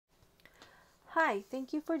Hi,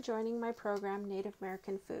 thank you for joining my program, Native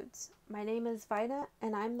American Foods. My name is Vida,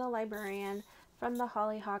 and I'm the librarian from the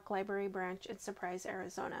Hollyhock Library Branch in Surprise,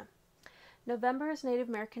 Arizona. November is Native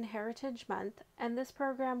American Heritage Month, and this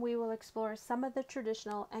program we will explore some of the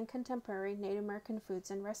traditional and contemporary Native American foods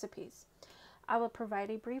and recipes. I will provide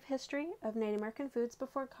a brief history of Native American foods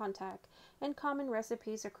before contact and common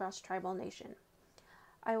recipes across tribal nation.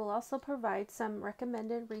 I will also provide some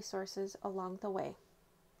recommended resources along the way.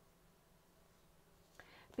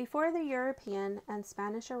 Before the European and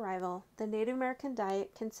Spanish arrival, the Native American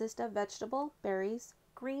diet consists of vegetable, berries,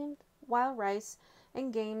 green, wild rice,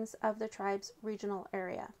 and games of the tribe's regional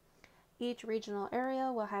area. Each regional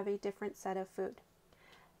area will have a different set of food.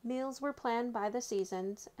 Meals were planned by the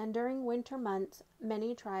seasons, and during winter months,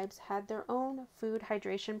 many tribes had their own food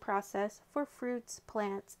hydration process for fruits,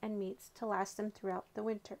 plants, and meats to last them throughout the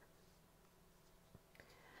winter.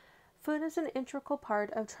 Food is an integral part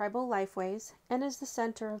of tribal lifeways and is the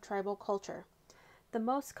center of tribal culture. The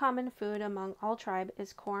most common food among all tribes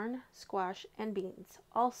is corn, squash, and beans,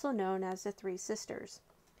 also known as the Three Sisters.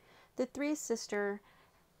 The Three Sisters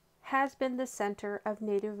has been the center of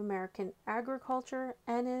Native American agriculture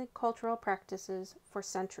and cultural practices for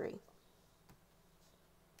centuries.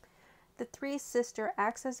 The Three Sisters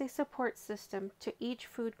acts as a support system to each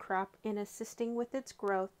food crop in assisting with its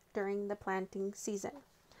growth during the planting season.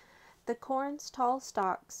 The corn's tall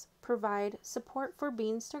stalks provide support for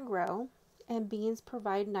beans to grow, and beans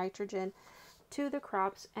provide nitrogen to the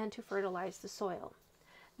crops and to fertilize the soil.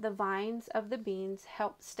 The vines of the beans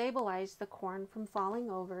help stabilize the corn from falling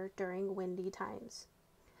over during windy times.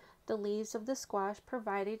 The leaves of the squash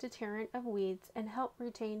provide a deterrent of weeds and help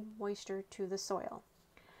retain moisture to the soil.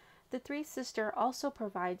 The Three Sisters also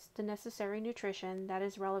provides the necessary nutrition that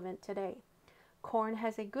is relevant today. Corn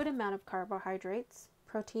has a good amount of carbohydrates.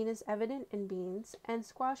 Protein is evident in beans, and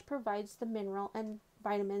squash provides the mineral and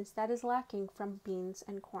vitamins that is lacking from beans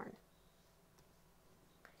and corn.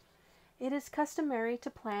 It is customary to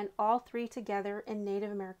plant all three together in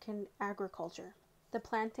Native American agriculture. The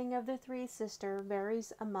planting of the Three Sisters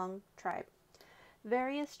varies among tribes.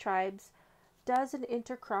 Various tribes does an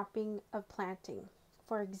intercropping of planting.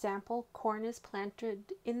 For example, corn is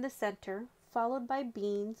planted in the center, followed by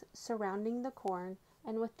beans surrounding the corn,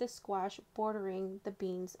 and with the squash bordering the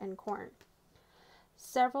beans and corn.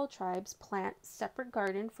 Several tribes plant separate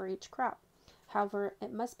gardens for each crop. However,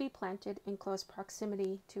 it must be planted in close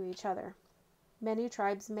proximity to each other. Many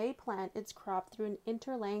tribes may plant its crop through an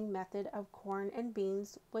interlaying method of corn and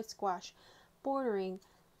beans with squash bordering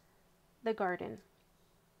the garden.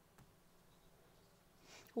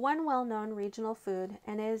 One well-known regional food,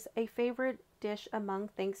 and is a favorite dish among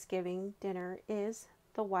Thanksgiving dinner, is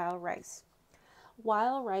the wild rice.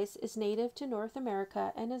 Wild rice is native to North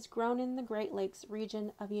America and is grown in the Great Lakes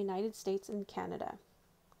region of the United States and Canada.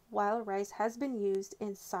 Wild rice has been used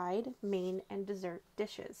in side, main, and dessert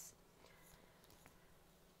dishes.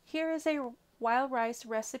 Here is a wild rice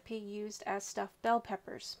recipe used as stuffed bell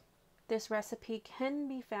peppers. This recipe can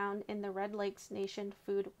be found in the Red Lakes Nation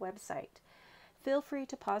Food website. Feel free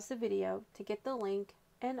to pause the video to get the link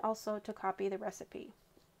and also to copy the recipe.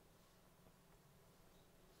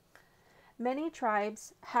 Many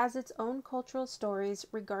tribes has its own cultural stories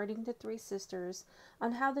regarding the Three Sisters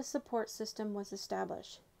on how the support system was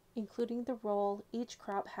established, including the role each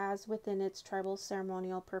crop has within its tribal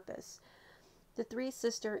ceremonial purpose. The Three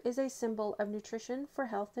Sisters is a symbol of nutrition for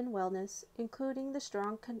health and wellness, including the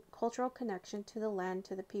strong cultural connection to the land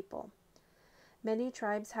to the people. Many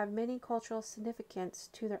tribes have many cultural significance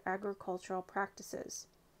to their agricultural practices,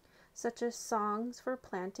 such as songs for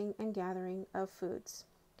planting and gathering of foods.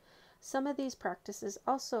 Some of these practices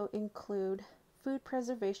also include food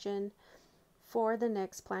preservation for the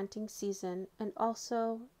next planting season and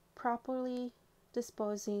also properly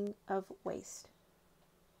disposing of waste.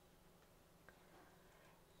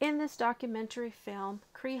 In this documentary film,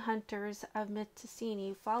 Cree Hunters of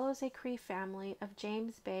Mistassini follows a Cree family of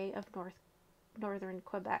James Bay of northern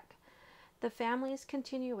Quebec. The family's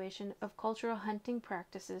continuation of cultural hunting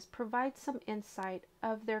practices provides some insight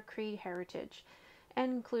of their Cree heritage,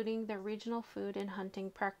 and including their regional food and hunting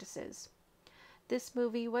practices. This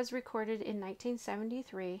movie was recorded in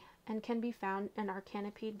 1973 and can be found in our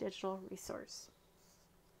Canopy digital resource.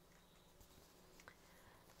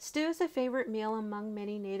 Stew is a favorite meal among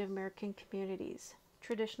many Native American communities.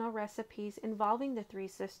 Traditional recipes involving the Three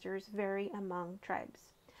Sisters vary among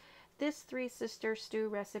tribes. This Three Sister stew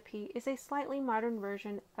recipe is a slightly modern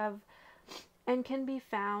version of and can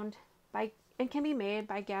be made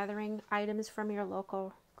by gathering items from your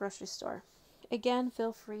local grocery store. Again,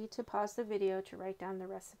 feel free to pause the video to write down the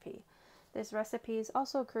recipe. This recipe is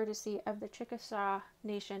also courtesy of the Chickasaw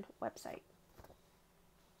Nation website.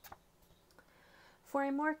 For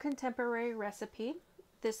a more contemporary recipe,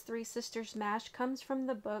 this Three Sisters mash comes from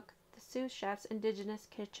the book The Sioux Chef's Indigenous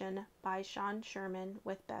Kitchen by Sean Sherman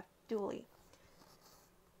with Beth Dooley.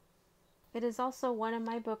 It is also one of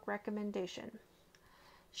my book recommendations.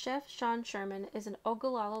 Chef Sean Sherman is an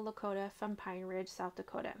Ogallala Lakota from Pine Ridge, South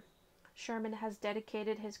Dakota. Sherman has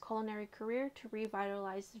dedicated his culinary career to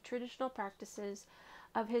revitalize the traditional practices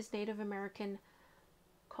of his Native American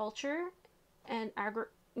culture and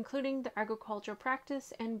including the agricultural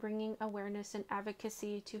practice and bringing awareness and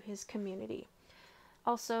advocacy to his community.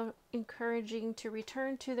 Also encouraging to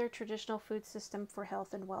return to their traditional food system for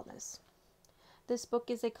health and wellness. This book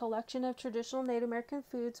is a collection of traditional Native American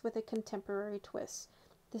foods with a contemporary twist.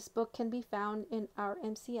 This book can be found in our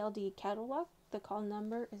MCLD catalog. The call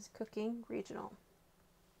number is Cooking Regional.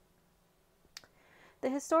 The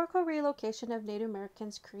historical relocation of Native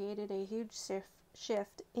Americans created a huge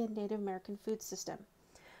shift in Native American food system,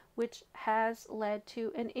 which has led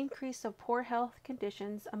to an increase of poor health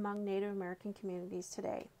conditions among Native American communities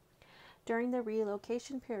today. During the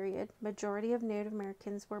relocation period, majority of Native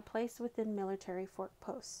Americans were placed within military fort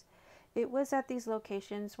posts. It was at these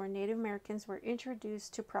locations where Native Americans were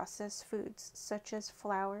introduced to processed foods such as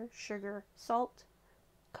flour, sugar, salt,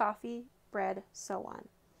 coffee, bread, so on.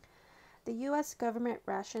 The U.S. government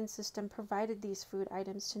ration system provided these food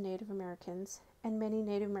items to Native Americans, and many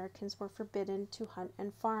Native Americans were forbidden to hunt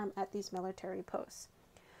and farm at these military posts,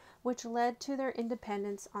 which led to their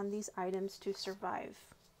independence on these items to survive.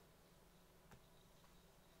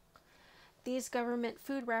 These government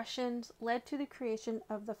food rations led to the creation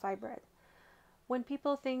of the fry bread. When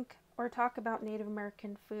people think or talk about Native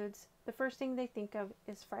American foods, the first thing they think of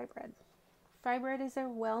is fry bread. Fry bread is a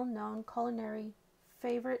well-known culinary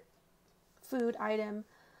favorite food item,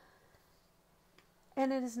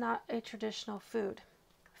 and it is not a traditional food.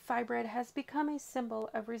 Fry bread has become a symbol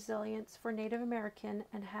of resilience for Native American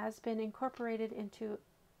and has been incorporated into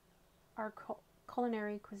our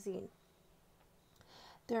culinary cuisine.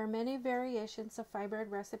 There are many variations of fry bread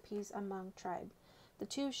recipes among tribes. The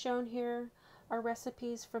two shown here are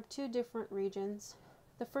recipes from two different regions.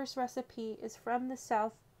 The first recipe is from the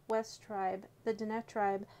Southwest tribe, the Diné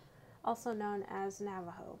tribe, also known as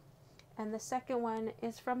Navajo. And the second one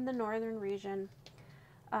is from the northern region,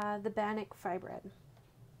 the Bannock fry bread.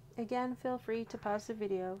 Again, feel free to pause the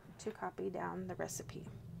video to copy down the recipe.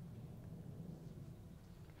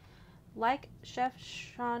 Like Chef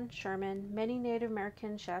Sean Sherman, many Native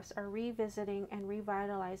American chefs are revisiting and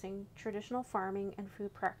revitalizing traditional farming and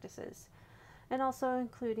food practices, and also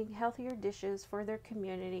including healthier dishes for their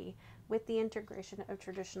community with the integration of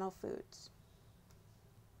traditional foods.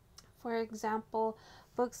 For example,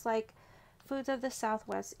 books like Foods of the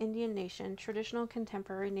Southwest Indian Nation, Traditional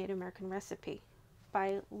Contemporary Native American Recipe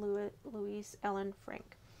by Louise Ellen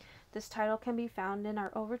Frank. This title can be found in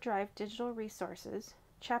our Overdrive digital resources.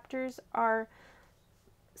 Chapters are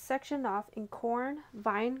sectioned off in corn,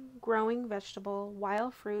 vine-growing vegetable,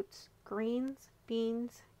 wild fruits, greens,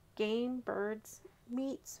 beans, game, birds,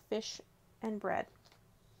 meats, fish, and bread.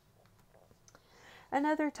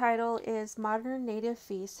 Another title is Modern Native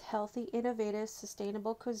Feast, Healthy, Innovative,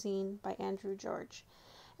 Sustainable Cuisine by Andrew George.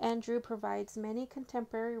 Andrew provides many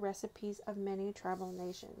contemporary recipes of many tribal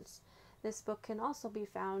nations. This book can also be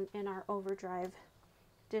found in our Overdrive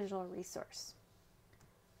digital resource.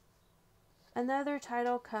 Another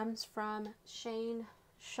title comes from Shane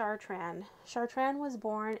Chartrand. Chartrand was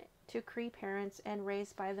born to Cree parents and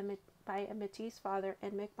raised by a Métis father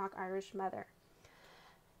and Mi'kmaq Irish mother.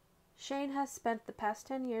 Shane has spent the past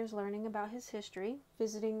 10 years learning about his history,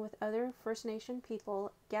 visiting with other First Nation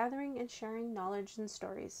people, gathering and sharing knowledge and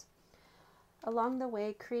stories. Along the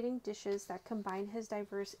way, creating dishes that combine his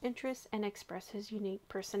diverse interests and express his unique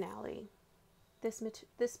personality.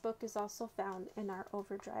 This book is also found in our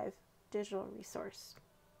Overdrive digital resource.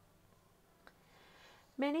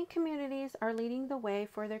 Many communities are leading the way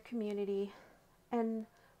for their community and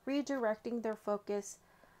redirecting their focus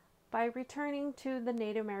by returning to the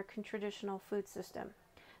Native American traditional food system.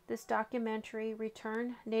 This documentary,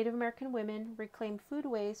 Return Native American Women Reclaim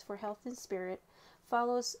Foodways for Health and Spirit,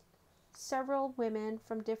 follows several women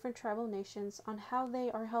from different tribal nations on how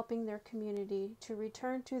they are helping their community to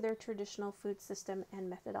return to their traditional food system and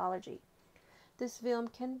methodology. This film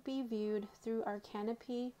can be viewed through our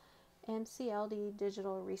Canopy MCLD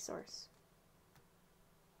digital resource.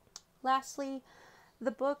 Lastly, the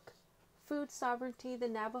book Food Sovereignty, The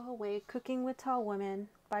Navajo Way, Cooking with Tall Women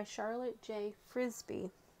by Charlotte J. Frisbee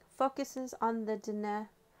focuses on the Diné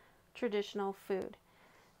traditional food.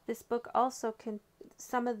 This book also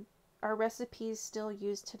some of are recipes still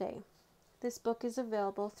used today. This book is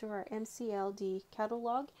available through our MCLD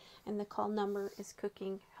catalog, and the call number is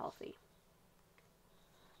Cooking Healthy.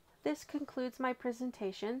 This concludes my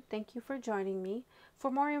presentation. Thank you for joining me.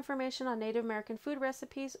 For more information on Native American food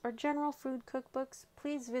recipes or general food cookbooks,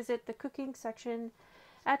 please visit the cooking section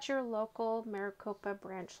at your local Maricopa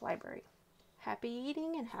branch library. Happy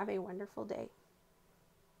eating and have a wonderful day.